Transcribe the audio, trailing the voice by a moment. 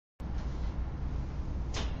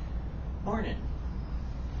Morning.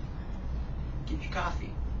 Get your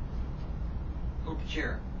coffee. Pull up a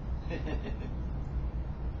chair.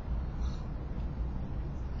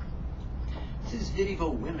 This is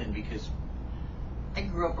VidDevo Women because I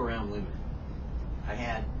grew up around women. I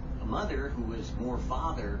had a mother who was more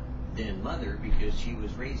father than mother because she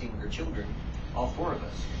was raising her children, all four of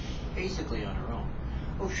us, basically on her own.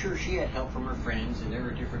 Oh, sure, she had help from her friends, and there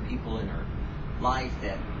were different people in her life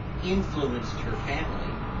that influenced her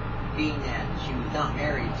family, being that she was not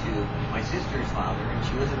married to my sister's father, and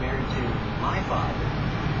she wasn't married to my father.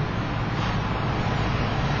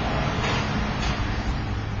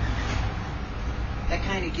 That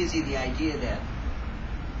kind of gives you the idea that,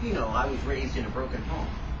 you know, I was raised in a broken home.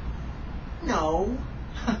 No.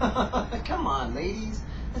 Come on, ladies.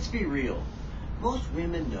 Let's be real. Most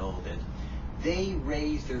women know that they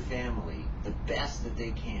raise their family the best that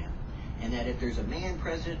they can. And that if there's a man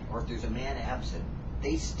present or if there's a man absent,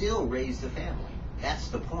 they still raise the family. That's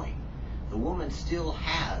the point. The woman still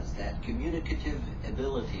has that communicative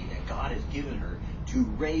ability that God has given her to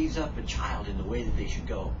raise up a child in the way that they should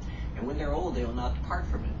go. And when they're old, they will not depart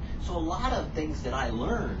from it. So a lot of things that I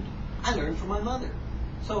learned from my mother.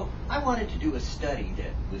 So I wanted to do a study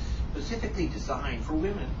that was specifically designed for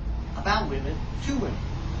women, about women, to women.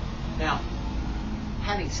 Now,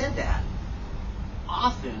 having said that,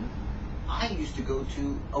 often I used to go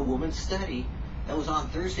to a woman's study that was on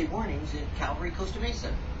Thursday mornings in Calvary, Costa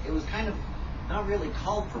Mesa. It was kind of not really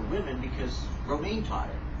called for women because Romaine taught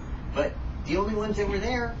it. But the only ones that were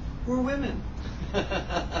there were women.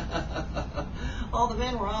 All the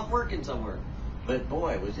men were off working somewhere. But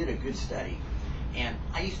boy, was it a good study. And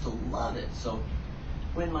I used to love it. So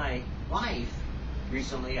when my wife,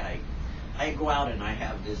 recently I go out and I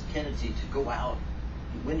have this tendency to go out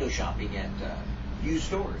window shopping at used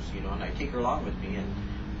stores, you know, and I take her along with me, and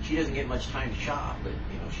she doesn't get much time to shop, but,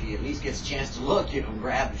 you know, she at least gets a chance to look, you know, and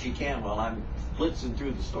grab if she can while I'm blitzing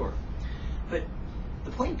through the store. But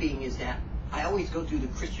the point being is that I always go through the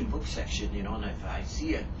Christian book section, you know, and if I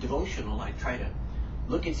see a devotional, I try to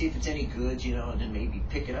look and see if it's any good, you know, and then maybe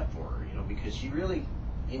pick it up for her, you know, because she really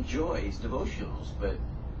enjoys devotionals. But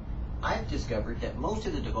I've discovered that most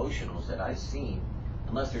of the devotionals that I've seen,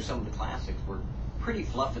 unless they're some of the classics, were pretty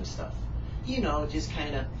fluff and stuff. You know, just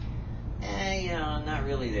kind of, you know, not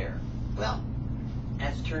really there. Well,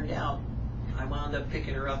 as it turned out, I wound up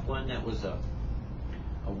picking her up one that was a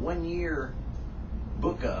 1-year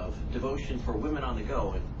book of devotions for women on the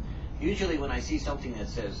go. And usually when I see something that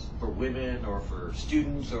says for women or for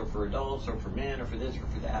students or for adults or for men or for this or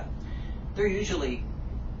for that, they're usually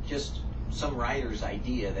just some writer's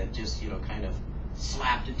idea that just, you know, kind of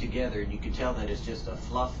slapped it together, and you can tell that it's just a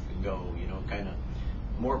fluff and go, you know, kind of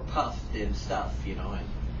more puff than stuff, you know. And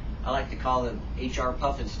I like to call them HR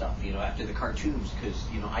puff and stuff, you know, after the cartoons, because,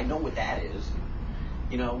 you know, I know what that is.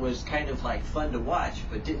 You know, it was kind of like fun to watch,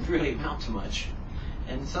 but didn't really amount to much.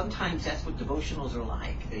 And sometimes that's what devotionals are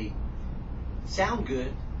like. They sound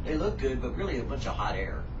good, they look good, but really a bunch of hot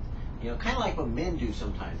air. You know, kind of like what men do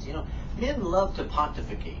sometimes. You know, men love to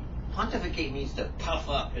pontificate. Pontificate means to puff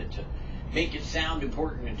up and to make it sound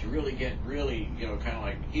important and to really get really, you know, kind of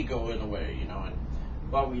like ego in the way, you know. And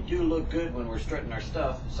while we do look good when we're strutting our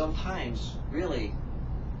stuff, sometimes really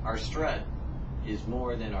our strut is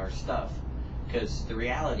more than our stuff. Because the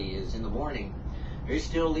reality is, in the morning, you're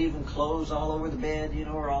still leaving clothes all over the bed, you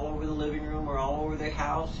know, or all over the living room, or all over the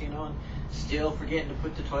house, you know, and still forgetting to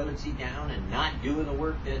put the toilet seat down and not doing the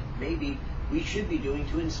work that maybe we should be doing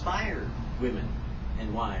to inspire women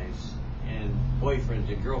and wives and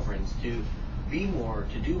boyfriends and girlfriends to be more,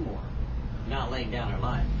 to do more, not laying down our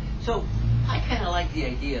life. So I kind of like the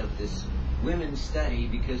idea of this women's study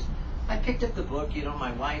because I picked up the book, you know,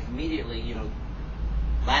 my wife immediately, you know,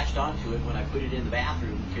 latched onto it when I put it in the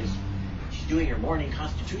bathroom because she's doing her morning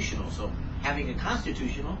constitutional. So having a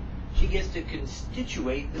constitutional, she gets to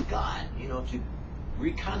constitute with God, you know, to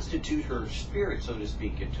reconstitute her spirit, so to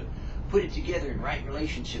speak, and to put it together in right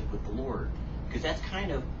relationship with the Lord. Because that's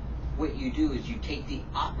kind of what you do, is you take the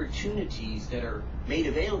opportunities that are made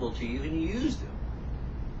available to you and you use them.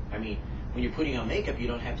 I mean, when you're putting on makeup, you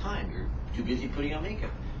don't have time. You're too busy putting on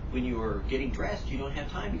makeup. When you're getting dressed, you don't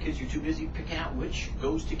have time because you're too busy picking out which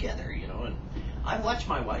goes together, you know. And I watch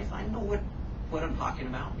my wife. I know what I'm talking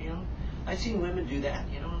about, you know. I've seen women do that,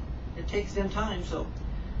 you know. It takes them time. So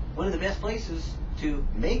one of the best places to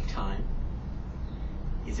make time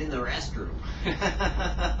is in the restroom.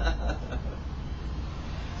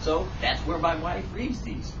 So that's where my wife reads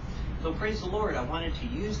these. So praise the Lord, I wanted to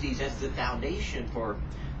use these as the foundation for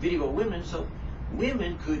VidDevo Women, so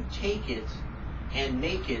women could take it and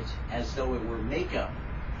make it as though it were makeup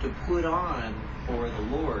to put on for the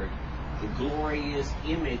Lord the glorious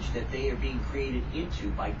image that they are being created into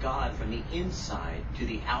by God from the inside to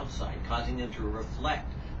the outside, causing them to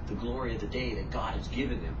reflect the glory of the day that God has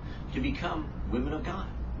given them to become women of God.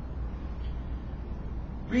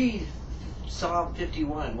 Read Psalm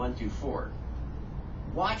 51, 1 through 4.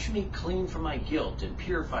 Watch me clean from my guilt and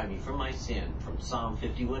purify me from my sin, from Psalm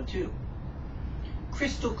 51, 2.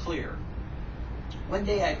 Crystal clear. One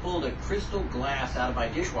day I pulled a crystal glass out of my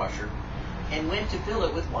dishwasher and went to fill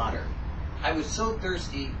it with water. I was so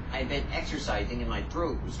thirsty I had been exercising and my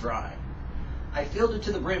throat was dry. I filled it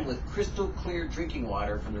to the brim with crystal clear drinking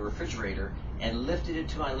water from the refrigerator and lifted it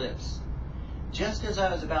to my lips. Just as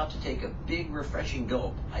I was about to take a big refreshing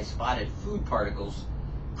gulp, I spotted food particles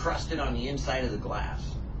crusted on the inside of the glass.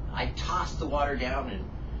 I tossed the water down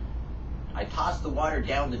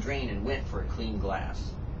the drain and went for a clean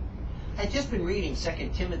glass. I had just been reading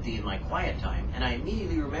 2 Timothy in my quiet time, and I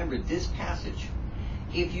immediately remembered this passage.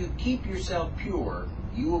 If you keep yourself pure,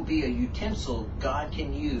 you will be a utensil God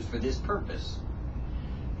can use for this purpose.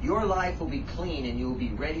 Your life will be clean and you will be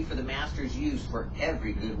ready for the Master's use for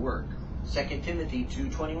every good work. 2 Timothy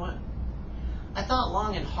 2:21. I thought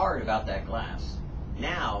long and hard about that glass.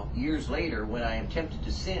 Now, years later, when I am tempted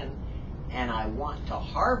to sin and I want to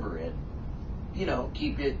harbor it,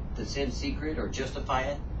 keep the sin secret or justify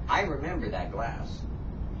it, I remember that glass.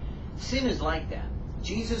 Sin is like that.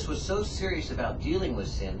 Jesus was so serious about dealing with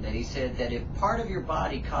sin that he said that if part of your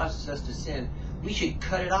body causes us to sin, we should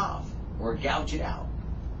cut it off or gouge it out.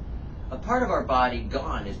 A part of our body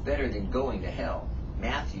gone is better than going to hell.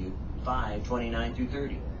 Matthew 5:29 through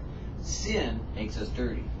 30. Sin makes us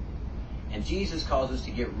dirty, and Jesus calls us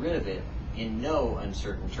to get rid of it in no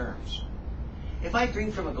uncertain terms. If I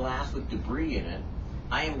drink from a glass with debris in it,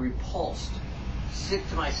 I am repulsed, sick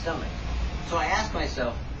to my stomach. So I ask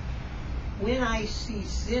myself, when I see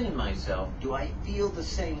sin in myself, do I feel the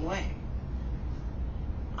same way?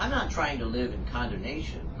 I'm not trying to live in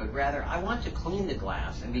condemnation, but rather I want to clean the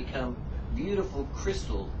glass and become beautiful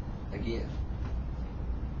crystal again.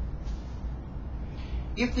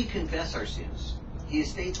 If we confess our sins, He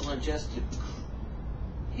is faithful and just to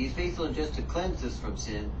cleanse us from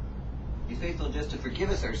sin. He's faithful and just to forgive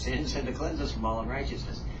us our sins and to cleanse us from all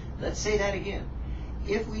unrighteousness. Let's say that again.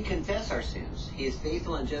 If we confess our sins, He is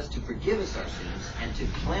faithful and just to forgive us our sins and to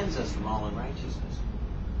cleanse us from all unrighteousness.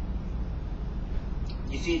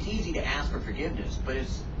 You see, it's easy to ask for forgiveness, but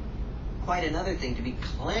it's quite another thing to be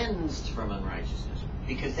cleansed from unrighteousness,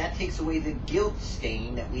 because that takes away the guilt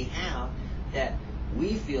stain that we have, that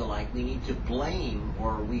we feel like we need to blame,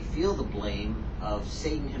 or we feel the blame of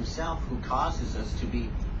Satan himself, who causes us to be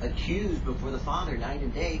accused before the Father night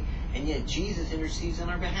and day, and yet Jesus intercedes on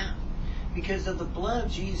our behalf. Because of the blood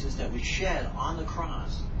of Jesus that was shed on the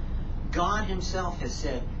cross, God himself has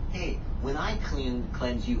said, hey, when I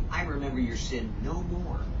cleanse you, I remember your sin no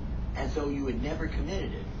more, as though you had never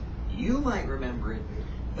committed it. You might remember it,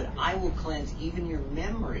 but I will cleanse even your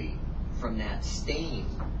memory from that stain,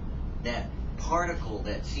 that particle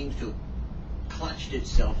that seems to have clutched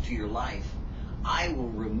itself to your life. I will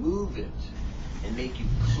remove it and make you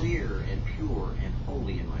clear and pure and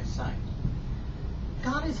holy in my sight.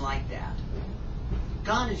 God is like that.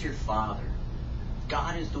 God is your Father.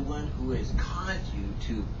 God is the one who has caused you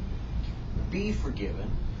to be forgiven,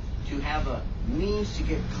 to have a means to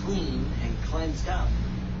get clean and cleansed up.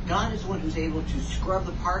 God is the one who's able to scrub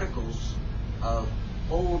the particles of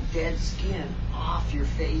old dead skin off your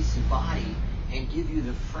face and body and give you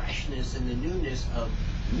the freshness and the newness of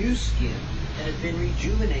new skin that has been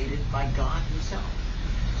rejuvenated by God himself.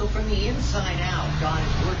 So from the inside out, God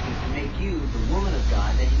is working to make you the woman of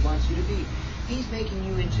God that he wants you to be. He's making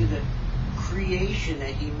you into the creation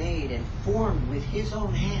that he made and formed with his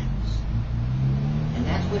own hands. And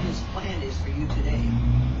that's what his plan is for you today,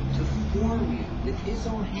 to form you with his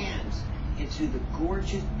own hands into the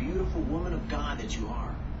gorgeous, beautiful woman of God that you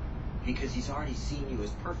are, because he's already seen you as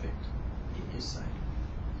perfect in his sight.